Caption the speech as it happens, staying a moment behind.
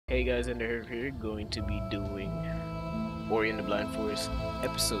Hey guys, EnderHerve here, going to be doing Ori and the Blind Forest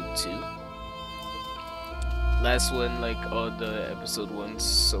episode 2. Last one, like all the episode 1s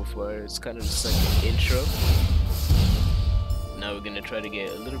so far, it's kind of just like an intro. Now we're gonna try to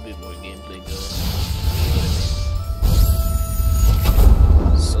get a little bit more gameplay going.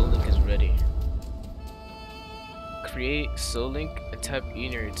 Soul Link is ready. Create Soul Link and tap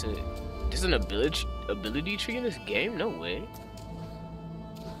Enir to... There's an ability tree in this game? No way.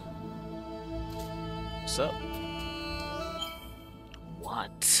 What's up?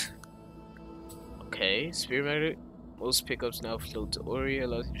 What? Okay, Spirit Magnet. Most pickups now float to Ori,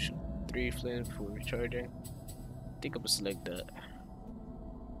 allows you to shoot 3 flames for recharging. I think I'm gonna select that.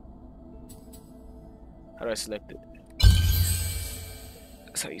 How do I select it?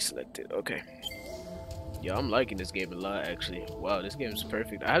 That's how you select it, okay. Yeah, I'm liking this game a lot actually. Wow, this game is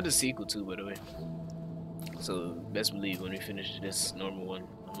perfect. I have the sequel too, by the way. So best believe when we finish this normal one,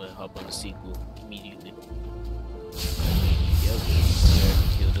 I'm gonna hop on the sequel immediately. Yep,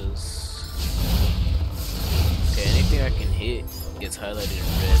 kill those. Okay, anything I can hit gets highlighted in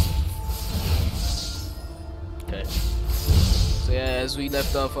red. Okay. So yeah, as we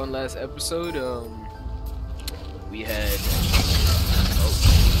left off on last episode, we had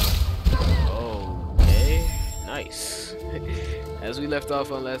okay, nice. As we left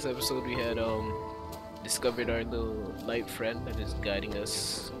off on last episode, we had discovered our little light friend that is guiding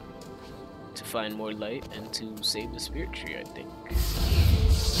us to find more light and to save the spirit tree, I think.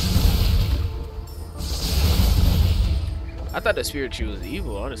 I thought the spirit tree was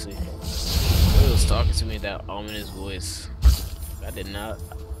evil, honestly. It was talking to me in that ominous voice. I did not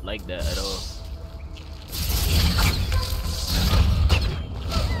like that at all.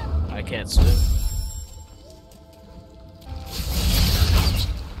 I can't swim.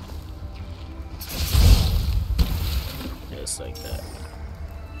 Just like that.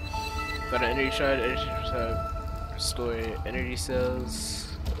 Got an energy shard, restore energy cells.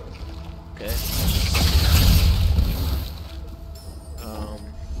 Okay.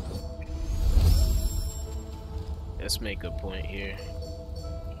 Let's make a point here.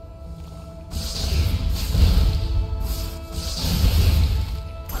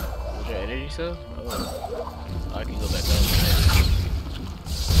 Was there energy cell? Oh, I can go back up.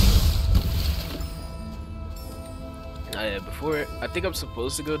 Oh yeah, before, I think I'm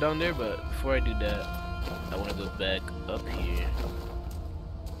supposed to go down there, but before I do that, I want to go back up here.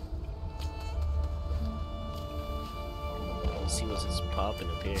 Let's see what's just popping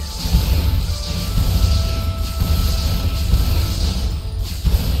up here.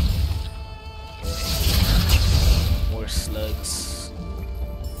 Okay. More slugs.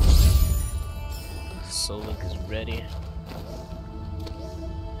 Soul Link is ready.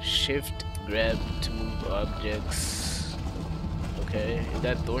 Shift, grab to move objects. Okay, is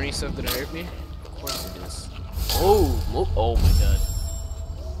that thorny stuff gonna hurt me? Of course it is. Oh, oh my god.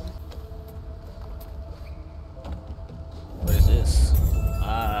 What is this?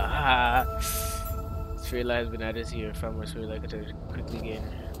 Spirit light has been added to your farm. Spirit light can quickly gain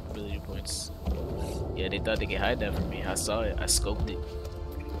ability points. Yeah, they thought they could hide that from me. I saw it. I scoped it.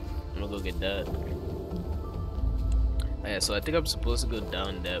 I'm gonna go get that. Yeah, so I think I'm supposed to go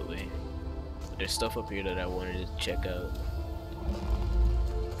down that way. But there's stuff up here that I wanted to check out.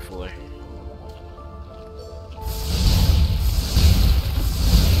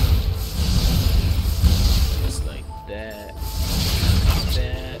 Just like that.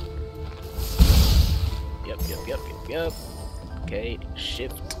 That. Yep. Okay,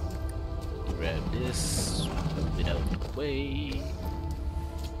 shift. Grab this. Move it out of the way.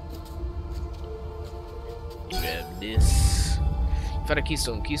 Grab this. Found a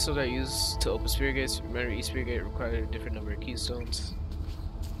keystone. Keystones are used to open spirit gates. Remember, each spirit gate requires a different number of keystones.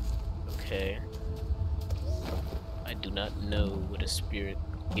 Okay. I do not know what a spirit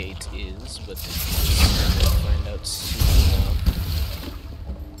gate is, but I'll find out soon enough.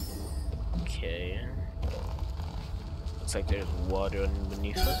 Okay. Looks like there's water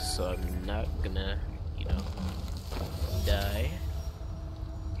underneath us, so I'm not gonna, you know, die.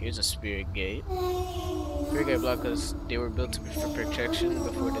 Here's a spirit gate. Spirit gate block us. They were built for protection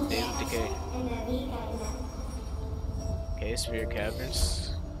before the days of decay. Okay, spirit caverns.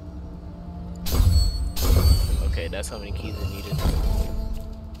 Okay, that's how many keys are needed.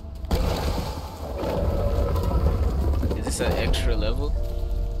 Is this an extra level?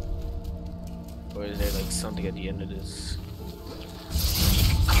 Or is there like something at the end of this?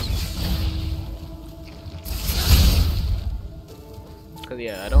 Cause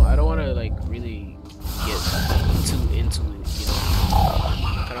yeah, I don't want to like really get too into it, you know.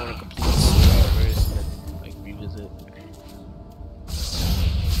 I don't want to complete the story first and then like revisit.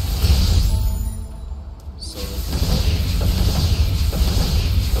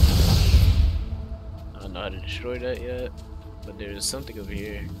 destroy that yet, but there's something over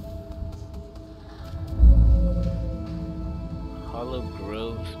here. Hollow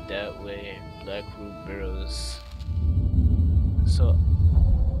Grove that way, Blackroot Burrows. So,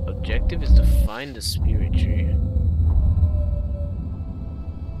 objective is to find the spirit tree.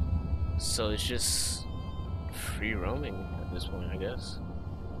 So it's just free roaming at this point, I guess.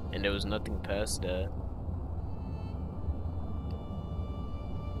 And there was nothing past that.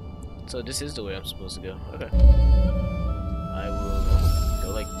 So this is the way I'm supposed to go. Okay. I will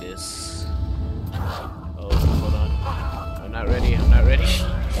go like this. Oh, hold on. I'm not ready. I'm not ready.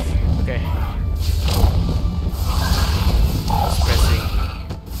 Okay. I was pressing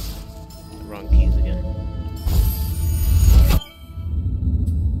the wrong keys again.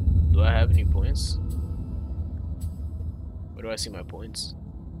 Do I have any points? Where do I see my points?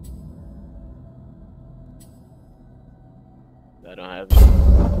 I don't have any.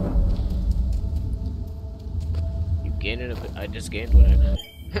 You gained it a bit. I just gained one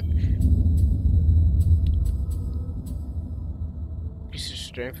actually. Increase your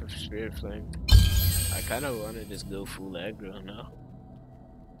strength of spirit flame. I kind of want to just go full aggro now.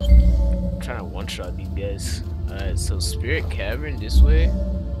 I'm trying to one-shot these guys. Alright, so Spirit Cavern this way.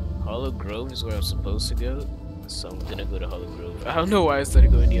 Hollow Grove is where I'm supposed to go. So I'm gonna go to Hollow Grove. I don't know why I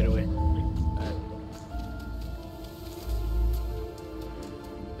started going the other way. Alright.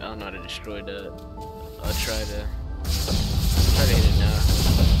 I don't know how to destroy that. I'll try to hit it now.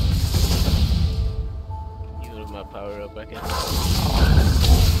 Even with my power up, I can.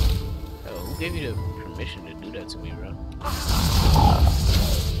 Oh, who gave you the permission to do that to me, bro?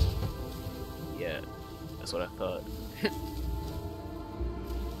 Yeah, that's what I thought.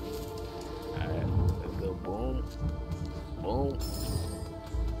 Alright, let's go. Boom. Boom.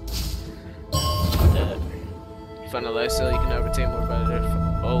 That. You find a life cell, you can now retain more by there.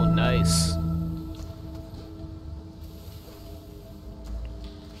 Oh, nice.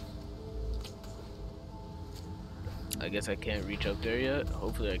 I guess I can't reach up there yet.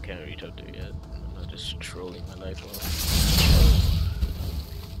 Hopefully I can't reach up there yet. I'm not just trolling my life off.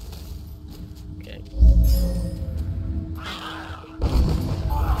 Okay.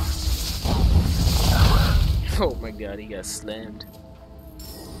 Oh my god, he got slammed.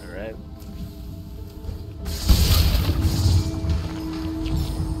 Alright.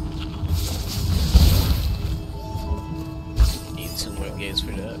 Need 2 more games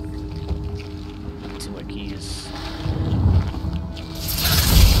for that. 2 more keys.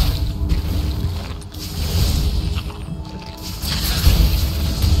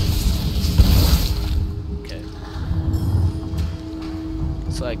 Okay.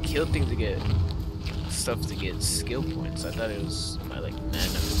 So I killed things to get stuff to get skill points. I thought it was my like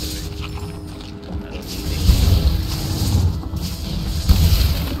mana or I don't need it.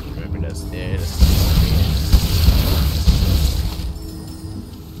 Remember that's there.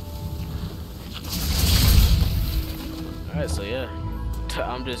 Alright, so yeah.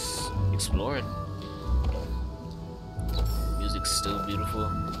 I'm just exploring. Music's still beautiful.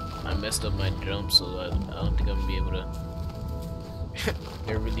 I messed up my jump, so I don't think I'm gonna be able to.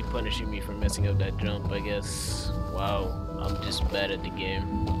 They're really punishing me for messing up that jump, I guess. Wow, I'm just bad at the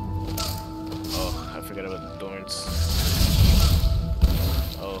game. Oh, I forgot about the thorns.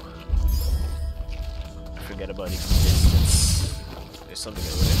 Oh, I forgot about existence. There's something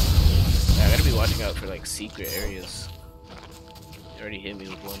over there. I gotta be watching out for like secret areas. They already hit me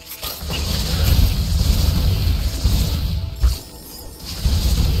with one.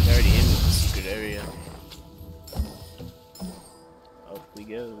 They already hit me with the secret area. We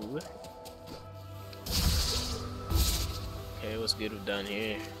go. Okay, what's good down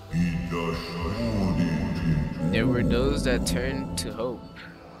here? There were those that turned to hope.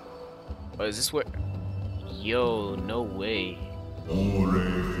 Oh, is this where? Yo, no way.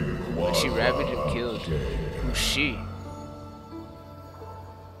 When she ravaged and killed. Who's she?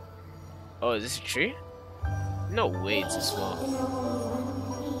 Oh, is this a tree? No way, it's a small.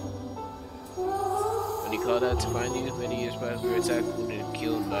 When he called out to find you, many years past, we were attacked, wounded, and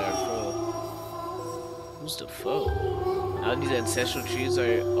killed by our foe. Who's the foe? Now these ancestral trees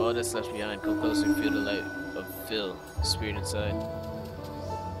are all that's left behind. Come closer and feel the light of Phil, the spirit inside.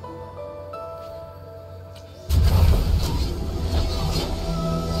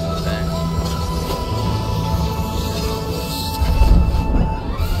 Okay.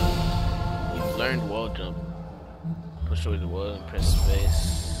 You've learned wall jump. Push over the wall and press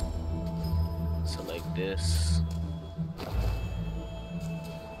space. So like this.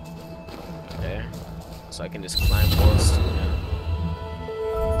 Okay. So I can just climb walls too now.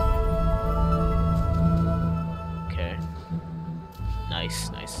 Okay. Nice,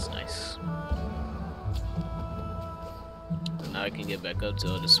 nice, nice. can get back up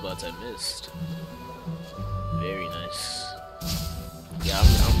to all the spots I missed. Very nice. Yeah,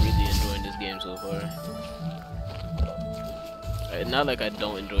 I'm really enjoying this game so far. Not like I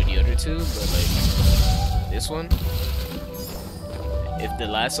don't enjoy the other two, but like this one. If the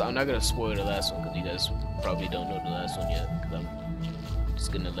last one, I'm not gonna spoil the last one because you guys probably don't know the last one yet. Cause I'm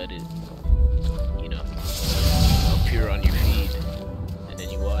just gonna let it, you know, appear on your feed and then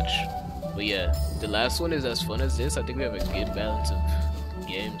you watch. But yeah, the last one is as fun as this. I think we have a good balance of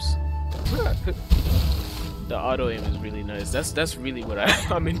games. The auto aim is really nice. That's really what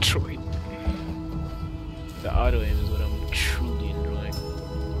I'm enjoying. The auto aim is what I'm truly enjoying.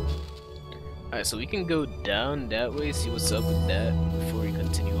 Alright, so we can go down that way, see what's up with that before we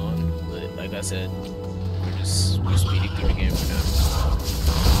continue on. But like I said, we're speeding through the game for now.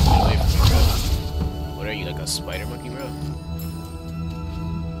 Get away from me, bro. What are you, like a spider monkey, bro?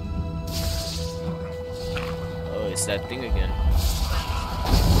 Oh, it's that thing again.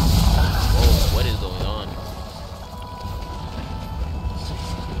 Whoa, what is going on?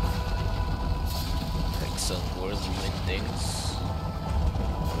 Like some whirlwind things.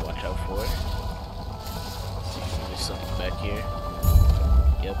 Watch out for it. There's something back here.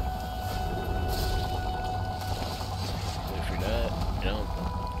 Yep. Wait for that. Jump.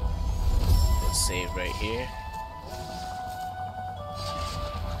 Let's save right here.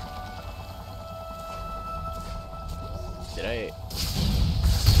 Did I?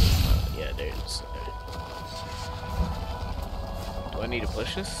 Yeah, there it is. Do I need to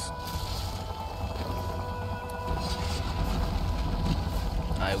push this?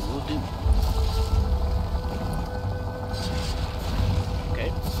 I will do.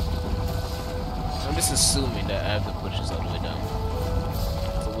 Okay. I'm just assuming that I have to push this all the way down.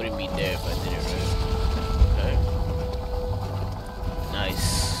 So it wouldn't be there if I did it right. Okay. Nice.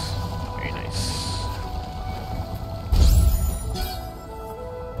 Very nice.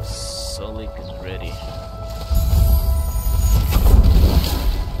 Solik is ready.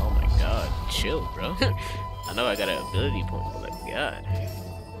 Oh my god. Chill, bro. I know I got an ability point, but like, god.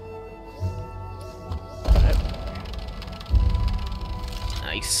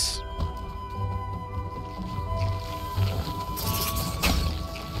 Nice.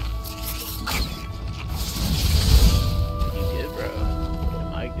 You good, bro?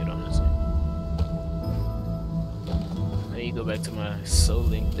 Am I good, honestly? Now you go back to my soul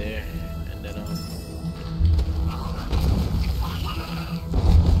link there, and then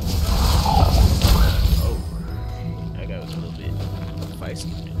oh, that guy was a little bit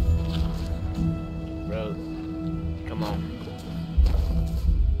feisty, bro. Come on.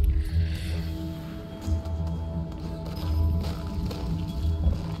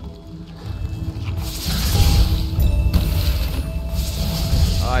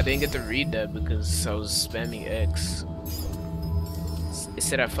 I didn't get to read that because I was spamming X. It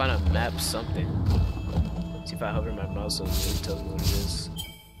said I found a map something. See if I hover my mouse over it, it'll tell me what it is.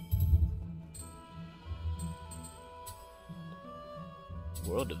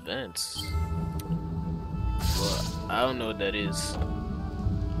 World events. Well, I don't know what that is.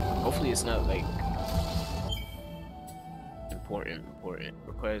 Hopefully it's not like important.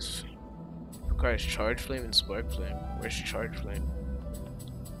 Requires charge flame and spark flame. Where's charge flame?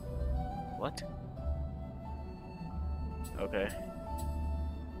 What? Okay.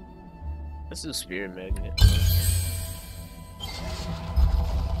 Let's do spirit magnet.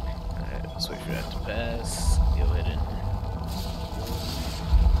 Alright, let's wait for that to pass. Go ahead and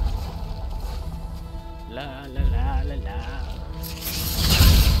la la la la la.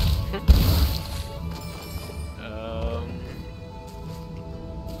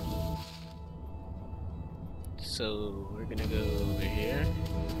 So we're gonna go over here.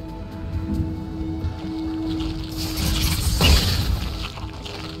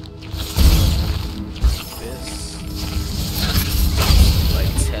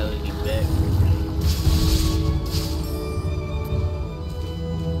 Vitality back.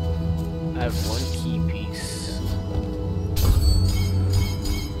 I have one key piece.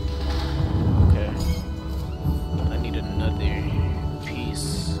 Okay. I need another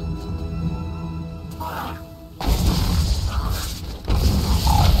piece.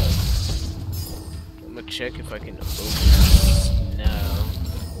 I'm gonna check if I can open this now.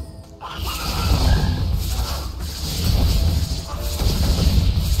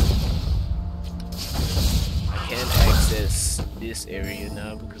 I can't access this area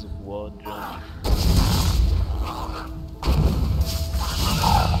now because of wall jump.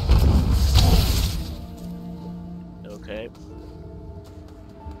 Okay.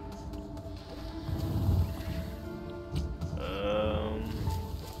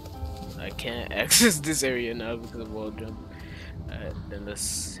 I can't access this area now because of wall jump. that. Then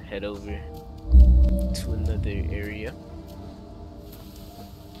let's head over to another area,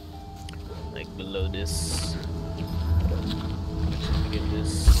 like below this. Get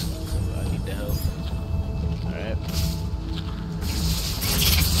this. I need the help. Alright.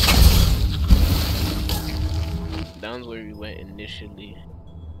 Down's where we went initially.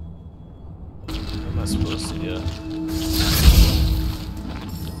 Where am I supposed to go?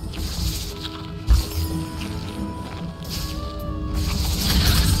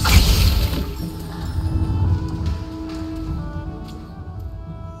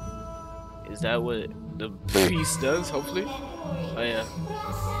 Is that what the priest does, hopefully? Oh yeah.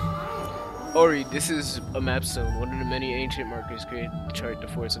 Ori, this is a map stone, one of the many ancient markers created to chart the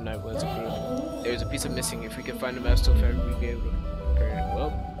force of night was approved. There's a piece of missing. If we can find the map stone forever, we'll be able to repair it.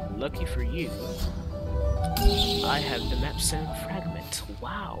 Well, lucky for you, I have the map stone fragment.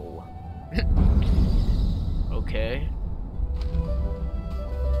 Wow. Okay.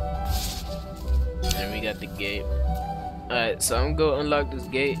 And we got the gate. Alright, so I'm gonna unlock this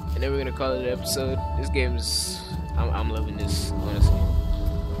gate, and then we're gonna call it an episode. This game's, I'm loving this, honestly.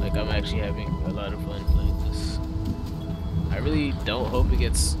 Like, I'm actually having a lot of fun playing this. I really don't hope it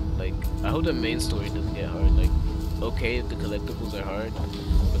gets, like, I hope the main story doesn't get hard. Like, okay if the collectibles are hard,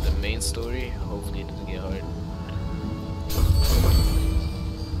 but the main story, hopefully it doesn't get hard.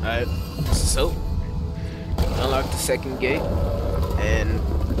 Alright, so, unlock the second gate, and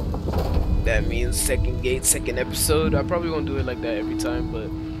that means second gate, second episode. I probably won't do it like that every time, but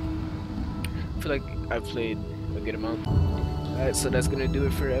I feel like I've played a good amount. Alright, so that's gonna do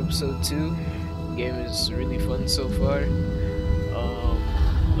it for episode 2. The game is really fun so far.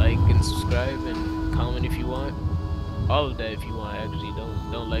 Like and subscribe and comment if you want. All of that if you want, actually.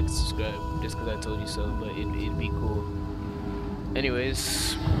 Don't like and subscribe just because I told you so, but it'd be cool.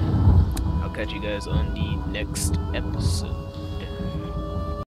 Anyways, I'll catch you guys on the next episode.